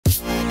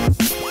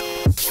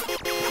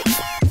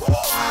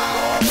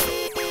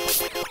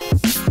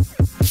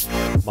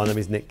My name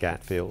is Nick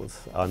Gatfield.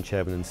 I'm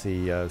Chairman and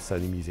CEO of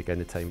Sony Music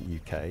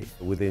Entertainment UK.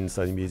 Within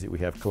Sony Music we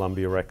have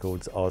Columbia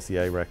Records,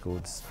 RCA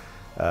Records,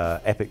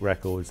 Epic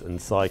Records and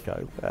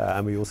SYCO.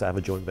 And we also have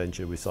a joint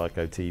venture with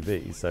SYCO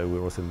TV, so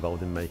we're also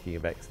involved in making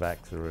of X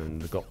Factor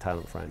and the Got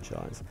Talent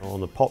franchise. On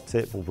the pop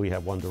tip, we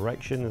have One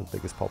Direction, the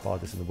biggest pop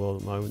artist in the world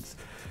at the moment,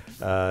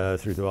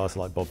 through to artists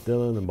like Bob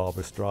Dylan and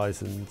Barbra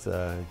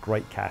Streisand,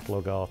 great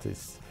catalogue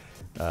artists.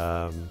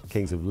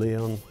 Kings of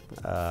Leon,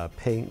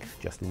 Pink,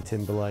 Justin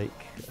Timberlake,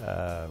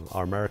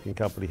 our American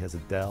company has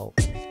Adele.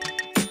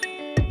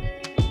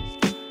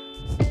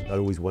 I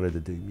always wanted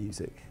to do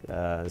music,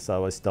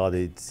 so I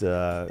started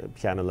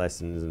piano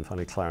lessons and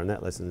finally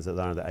clarinet lessons at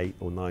around 8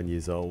 or 9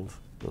 years old.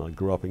 And I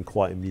grew up in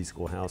quite a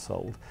musical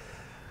household.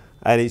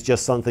 And it's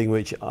just something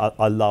which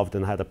I loved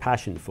and had a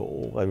passion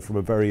for, and from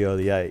a very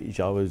early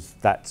age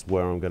that's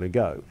where I'm going to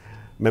go.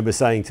 I remember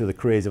saying to the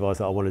careers advisors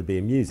that I wanted to be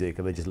in music,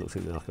 and they just looked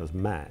at me like I was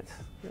mad.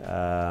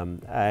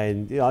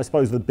 And you know, I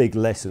suppose the big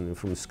lesson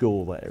from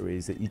school there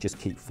is that you just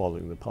keep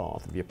following the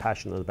path. If you're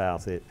passionate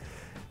about it,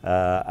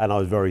 and I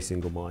was very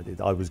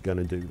single-minded, I was going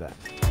to do that.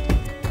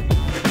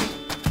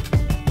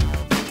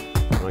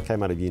 When I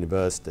came out of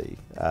university,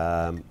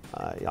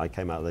 I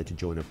came out there to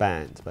join a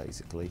band,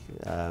 basically.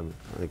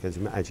 Because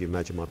as you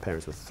imagine, my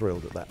parents were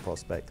thrilled at that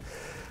prospect.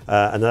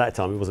 And at that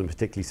time, it wasn't a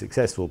particularly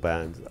successful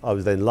band. I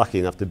was then lucky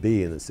enough to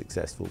be in a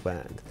successful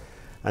band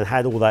and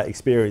had all that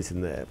experience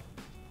in there.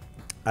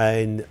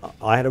 And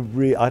I had a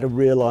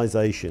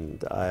realization,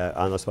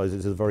 and I suppose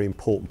it's a very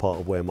important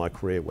part of where my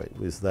career went,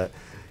 was that,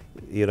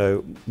 you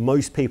know,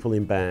 most people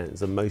in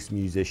bands and most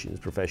musicians,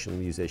 professional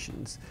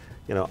musicians,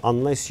 you know,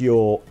 unless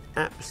you're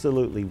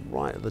absolutely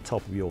right at the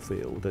top of your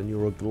field and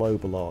you're a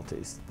global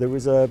artist, there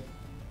is a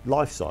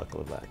life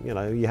cycle of that. You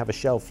know, you have a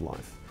shelf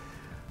life.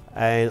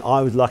 And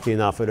I was lucky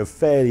enough at a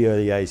fairly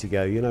early age to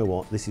go, you know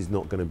what, this is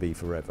not going to be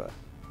forever.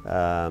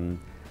 That's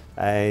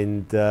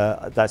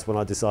when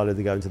I decided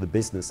to go into the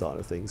business side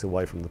of things,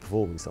 away from the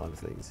performing side of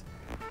things.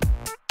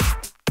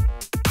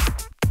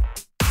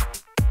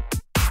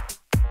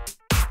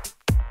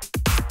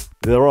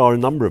 There are a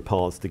number of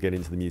paths to get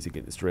into the music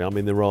industry. I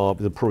mean, there are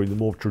probably the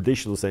more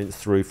traditional sense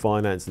through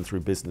finance and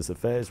through business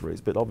affairs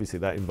routes, but obviously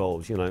that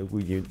involves, you know,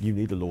 you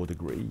need a law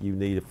degree, you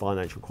need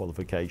financial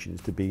qualifications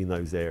to be in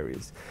those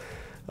areas.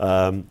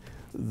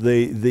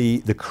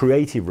 The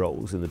creative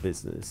roles in the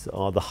business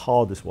are the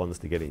hardest ones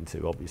to get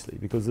into, obviously,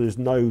 because there's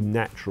no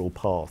natural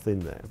path in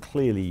there.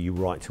 Clearly, you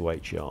write to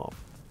HR.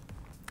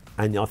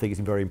 And I think it's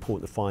very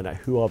important to find out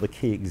who are the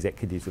key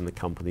executives in the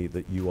company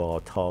that you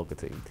are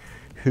targeting.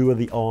 Who are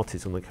the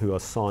artists who are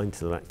signed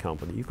to that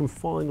company? You can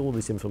find all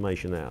this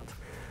information out.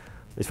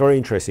 It's very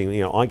interesting.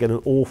 You know, I get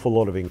an awful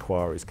lot of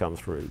inquiries come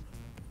through,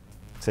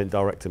 sent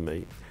direct to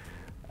me.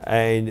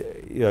 And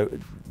you know,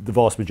 the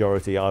vast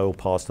majority I will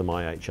pass to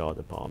my HR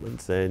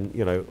department, and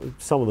you know,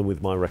 some of them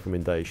with my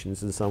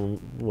recommendations and some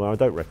where I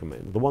don't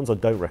recommend. The ones I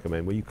don't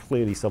recommend, where you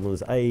clearly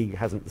someone's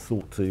hasn't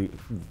thought to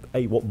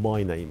what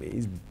my name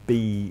is,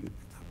 B,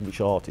 which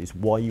artist,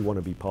 why you want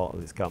to be part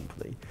of this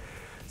company.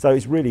 So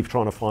it's really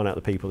trying to find out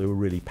the people who are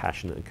really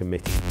passionate and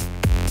committed.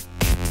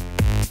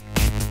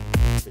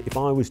 If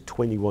I was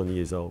 21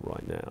 years old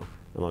right now,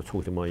 and I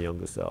talk to my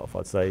younger self,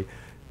 I'd say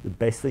the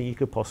best thing you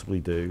could possibly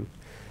do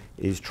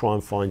is try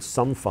and find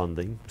some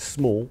funding,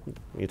 small.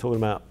 You're talking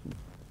about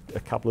a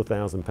couple of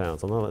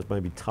 £1,000s. I know that's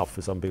maybe tough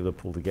for some people to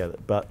pull together,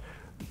 but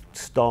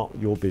start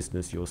your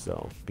business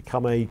yourself.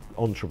 Become an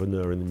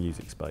entrepreneur in the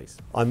music space.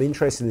 I'm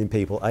interested in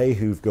people,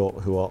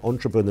 who are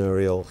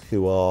entrepreneurial,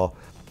 who are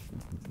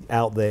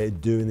out there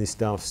doing this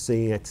stuff,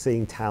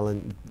 seeing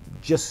talent,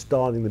 just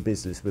starting the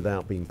business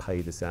without being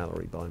paid a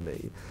salary by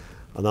me.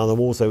 And I'm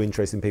also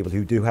interested in people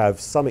who do have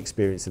some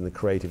experience in the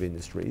creative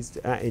industries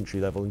at entry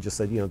level and just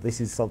said, you know, this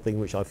is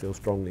something which I feel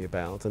strongly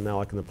about, and now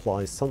I can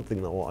apply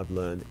something that what I've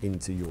learned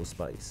into your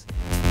space.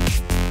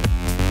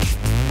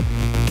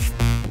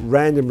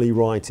 Randomly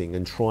writing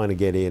and trying to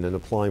get in and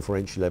applying for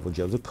entry-level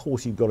jobs, of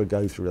course you've got to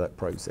go through that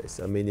process.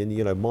 I mean, and,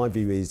 you know, my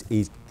view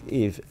is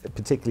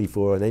particularly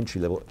for an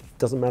entry level, it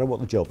doesn't matter what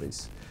the job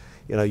is.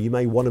 You know, you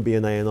may want to be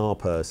an A&R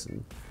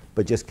person,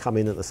 but just come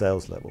in at the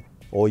sales level.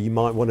 Or you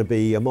might want to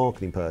be a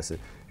marketing person,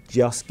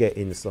 just get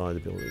inside the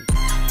building.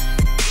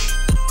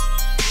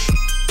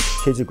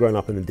 Kids who've grown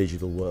up in the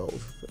digital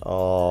world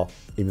are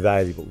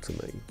invaluable to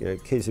me. You know,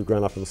 kids who've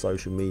grown up on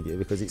social media,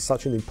 because it's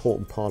such an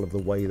important part of the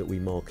way that we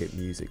market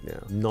music now.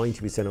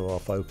 90% of our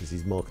focus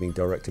is marketing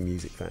direct to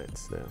music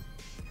fans now.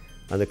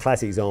 And the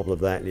classic example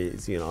of that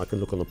is, you know, I can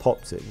look on the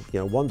pop tip.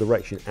 You know, One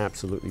Direction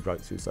absolutely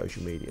broke through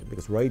social media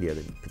because radio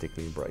didn't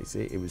particularly embrace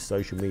it. It was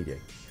social media.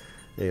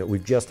 You know,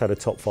 we've just had a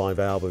top 5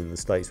 album in the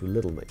States with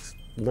Little Mix.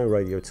 No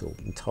radio at all,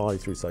 entirely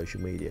through social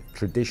media.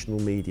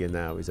 Traditional media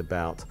now is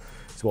about,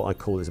 it's what I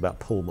call is about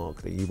pull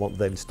marketing. You want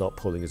them to start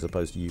pulling as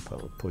opposed to you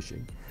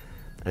pushing.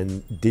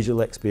 And digital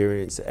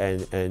experience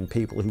and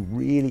people who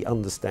really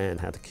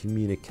understand how to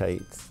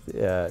communicate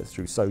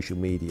through social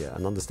media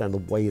and understand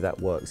the way that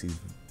works is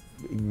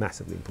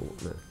massively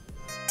important now.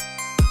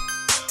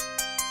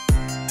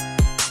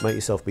 Make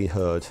yourself be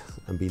heard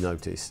and be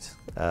noticed.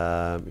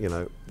 You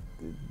know,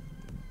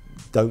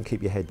 don't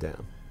keep your head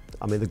down.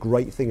 I mean, the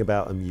great thing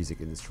about a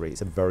music industry,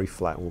 it's a very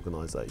flat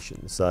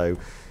organisation. So,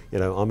 you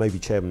know, I may be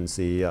chairman and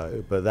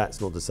CEO, but that's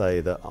not to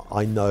say that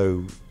I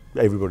know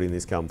everybody in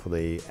this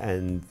company,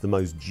 and the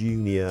most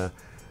junior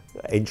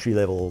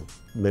entry-level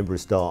member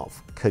of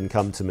staff can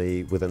come to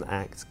me with an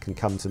act, can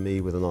come to me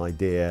with an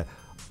idea.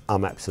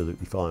 I'm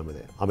absolutely fine with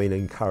it. I mean,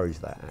 encourage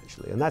that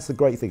actually. And that's the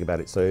great thing about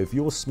it. So if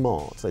you're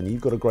smart and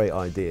you've got a great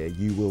idea,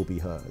 you will be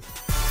heard.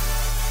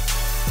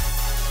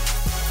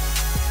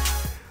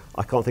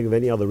 I can't think of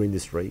any other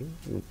industry,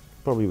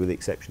 probably with the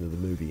exception of the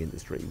movie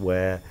industry,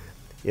 where,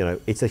 you know,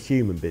 it's a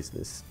human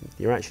business.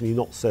 You're actually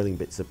not selling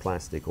bits of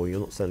plastic, or you're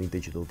not selling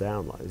digital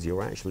downloads.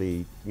 You're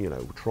actually, you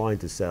know, trying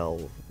to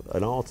sell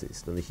an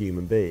artist and a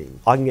human being.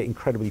 I can get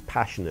incredibly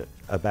passionate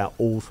about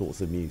all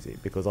sorts of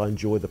music because I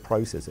enjoy the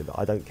process of it.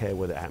 I don't care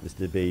whether it happens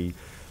to be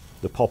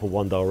the pop of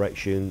One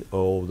Direction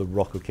or the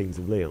rock of Kings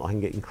of Leon. I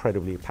can get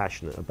incredibly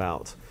passionate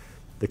about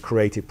the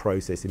creative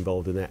process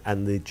involved in it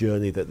and the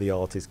journey that the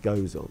artist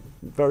goes on.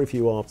 Very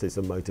few artists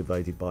are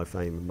motivated by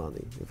fame and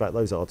money. In fact,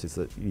 those artists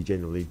that you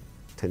generally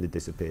tend to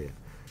disappear.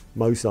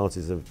 Most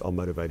artists are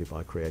motivated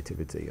by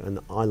creativity, and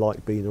I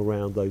like being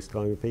around those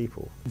kind of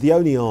people. The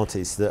only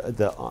artist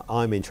that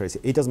I'm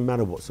interested in, it doesn't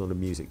matter what sort of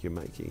music you're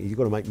making. You've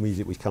got to make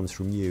music which comes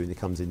from you and it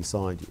comes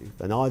inside you.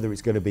 And either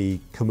it's going to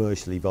be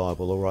commercially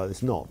viable or either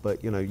it's not.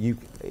 But you know,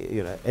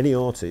 any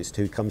artist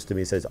who comes to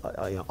me and says,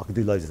 I can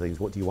do loads of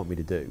things, what do you want me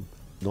to do?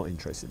 Not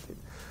interested in.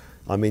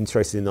 I'm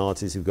interested in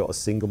artists who've got a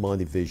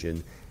single-minded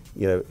vision.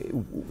 You know,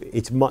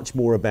 it's much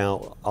more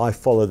about, I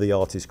follow the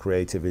artist's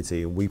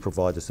creativity and we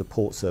provide a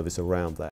support service around that.